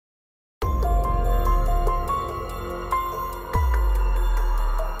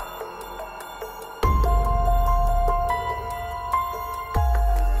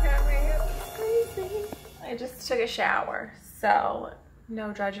a shower, so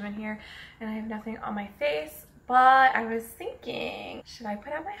no judgment here. And I have nothing on my face, but I was thinking, should I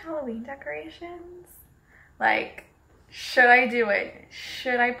put out my Halloween decorations? Like, should I do it?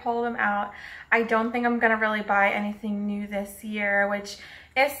 Should I pull them out? I don't think I'm gonna really buy anything new this year, which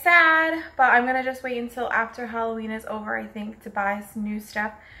is sad, but I'm gonna just wait until after Halloween is over, I think, to buy some new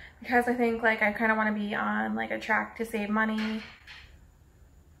stuff, because I think like I kind of want to be on like a track to save money.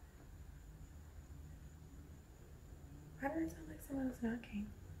 Why did it sound like someone was knocking?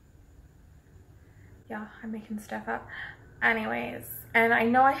 Yeah, I'm making stuff up. Anyways, and I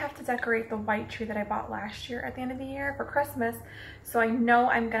know I have to decorate the white tree that I bought last year at the end of the year for Christmas, so I know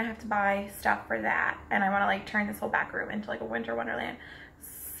I'm gonna have to buy stuff for that, and I want to like turn this whole back room into like a winter wonderland.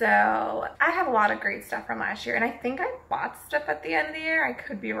 So I have a lot of great stuff from last year, and I think I bought stuff at the end of the year. I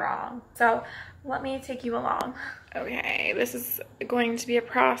could be wrong. So let me take you along. Okay, this is going to be a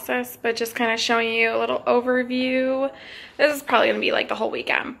process, but just kind of showing you a little overview. This is probably gonna be like the whole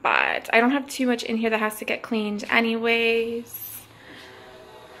weekend, but I don't have too much in here that has to get cleaned anyways.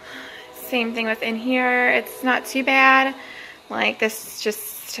 Same thing with in here. It's not too bad. Like this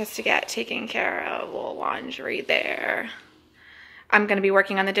just has to get taken care of. A little laundry there. I'm going to be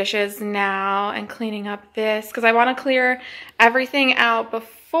working on the dishes now and cleaning up this because I want to clear everything out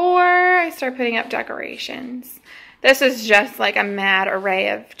before I start putting up decorations. This is just like a mad array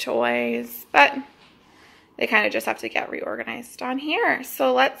of toys, but they kind of just have to get reorganized on here.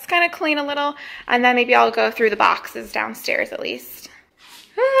 So let's kind of clean a little, and then maybe I'll go through the boxes downstairs at least.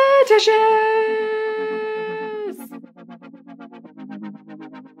 Dishes!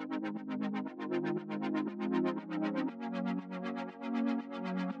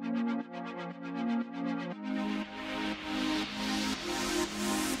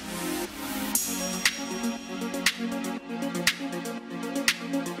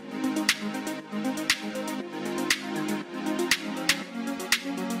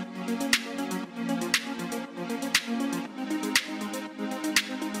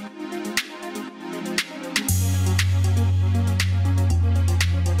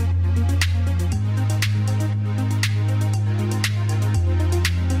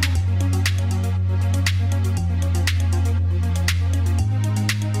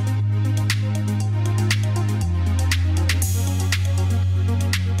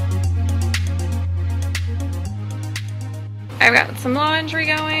 I've got some laundry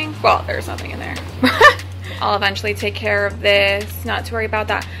going. Well, there's nothing in there. I'll eventually take care of this, not to worry about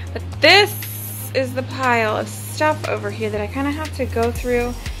that. But this is the pile of stuff over here that I kind of have to go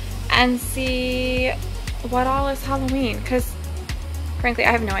through and see what all is Halloween, because frankly,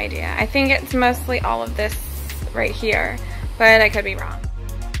 I have no idea. I think it's mostly all of this right here, but I could be wrong.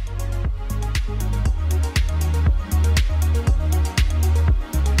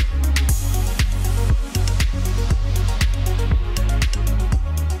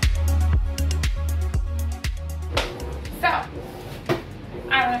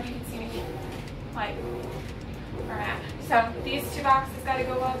 So these two boxes got to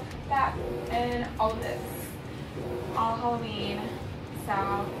go up, that and all of this, all Halloween.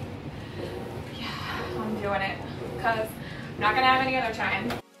 So yeah, I'm doing it because I'm not gonna have any other time.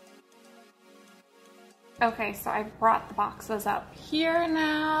 Okay, so I brought the boxes up here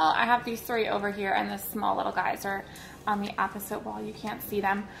now. I have these three over here, and the small little guys are on the opposite wall. You can't see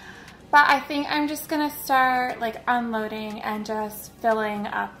them. But I think I'm just gonna start like unloading and just filling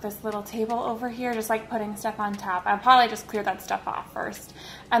up this little table over here, just like putting stuff on top. I'll probably just clear that stuff off first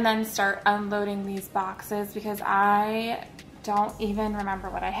and then start unloading these boxes because I don't even remember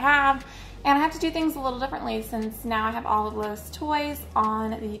what I have. And I have to do things a little differently since now I have all of those toys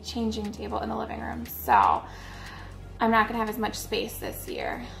on the changing table in the living room. So I'm not gonna have as much space this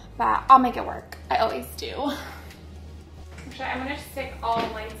year, but I'll make it work. I always do. Actually, I'm gonna stick all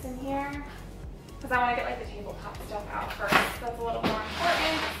the lights in here because I want to get like the tabletop stuff out first. That's a little more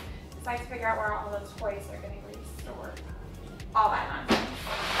important because I have to figure out where all the toys are getting restored. All that nonsense.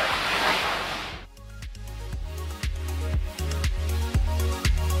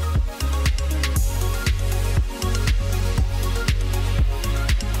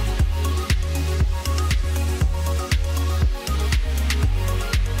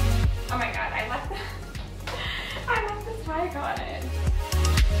 Oh my god, I left this tag on it.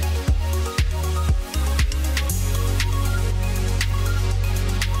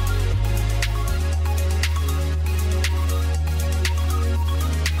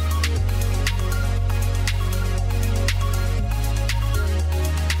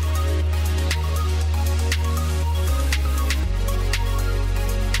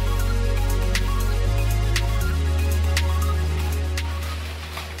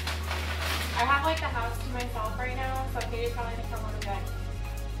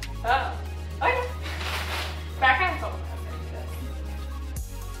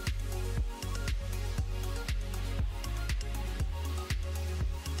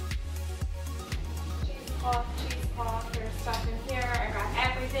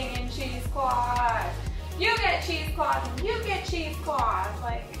 You get cheesecloth and you get cheesecloth.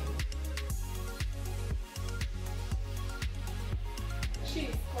 Like,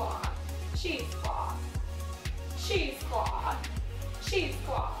 cheesecloth, cheesecloth, cheesecloth,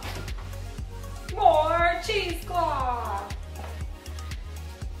 cheesecloth, more cheesecloth.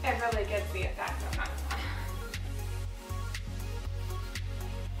 It really gets the effect of that.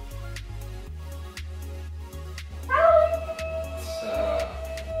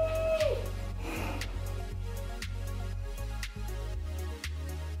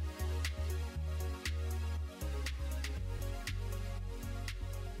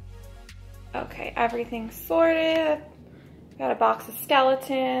 Okay, everything's sorted. Got a box of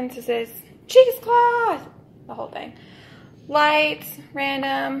skeletons. This is cheesecloth. The whole thing. Lights,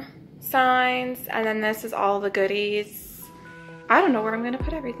 random, signs, and then this is all the goodies. I don't know where I'm gonna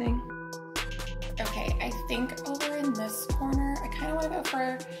put everything. Okay, I think over in this corner, I kind of want to go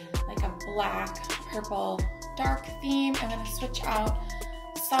for like a black, purple, dark theme. I'm gonna switch out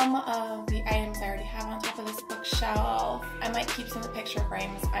some of the items I already have on top of this bookshelf. I might keep some of the picture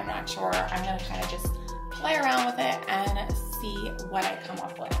frames, I'm not sure. I'm gonna kind of just play around with it and see what I come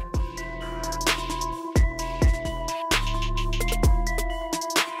up with.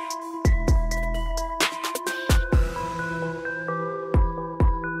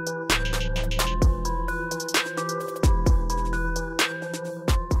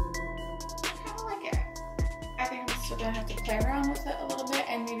 Gonna have to play around with it a little bit,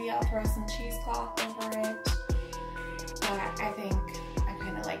 and maybe I'll throw some cheesecloth over it. But I think I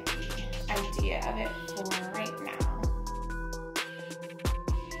kind of like the idea of it for right now.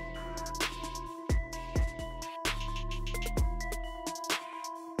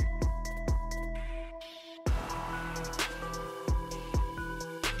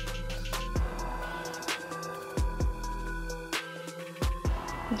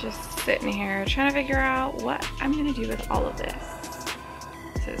 Just sitting here trying to figure out what I'm gonna do with all of this.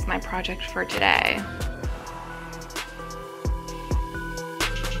 This is my project for today.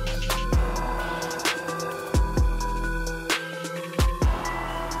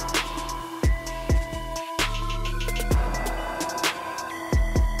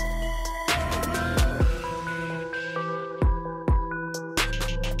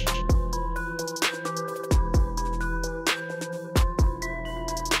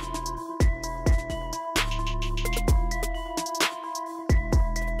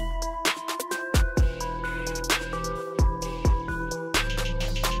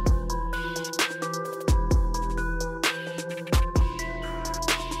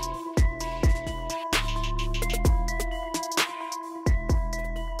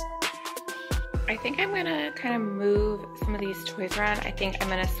 I think I'm gonna kind of move some of these toys around. I think I'm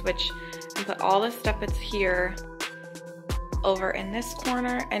gonna switch and put all the stuff that's here over in this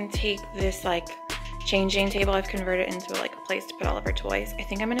corner and take this like changing table I've converted into like a place to put all of our toys. I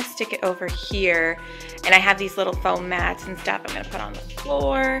think I'm gonna stick it over here, and I have these little foam mats and stuff I'm gonna put on the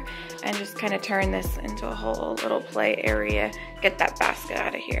floor and just kind of turn this into a whole little play area. Get that basket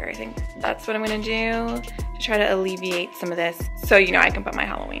out of here. I think that's what I'm gonna do to try to alleviate some of this, so you know I can put my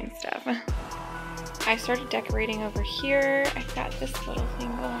Halloween stuff. I started decorating over here. I've got this little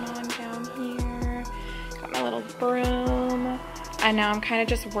thing going on down here. Got my little broom. And now I'm kind of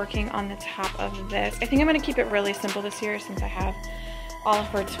just working on the top of this. I think I'm gonna keep it really simple this year since I have all of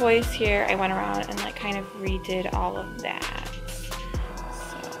her toys here. I went around and like kind of redid all of that.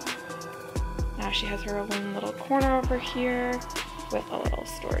 So now she has her own little corner over here with a little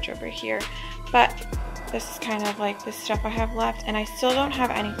storage over here. But this is kind of like the stuff I have left, and I still don't have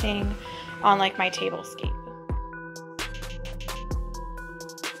anything on like my tablescape.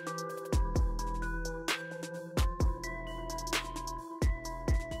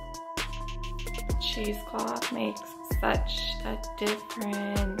 Cheesecloth makes such a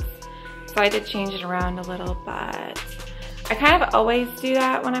difference. So I did change it around a little, but I kind of always do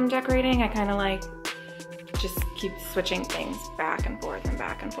that when I'm decorating. I kind of like just keep switching things back and forth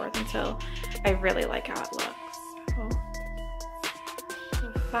until I really like how it looks. So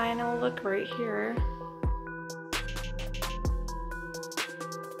the final look right here.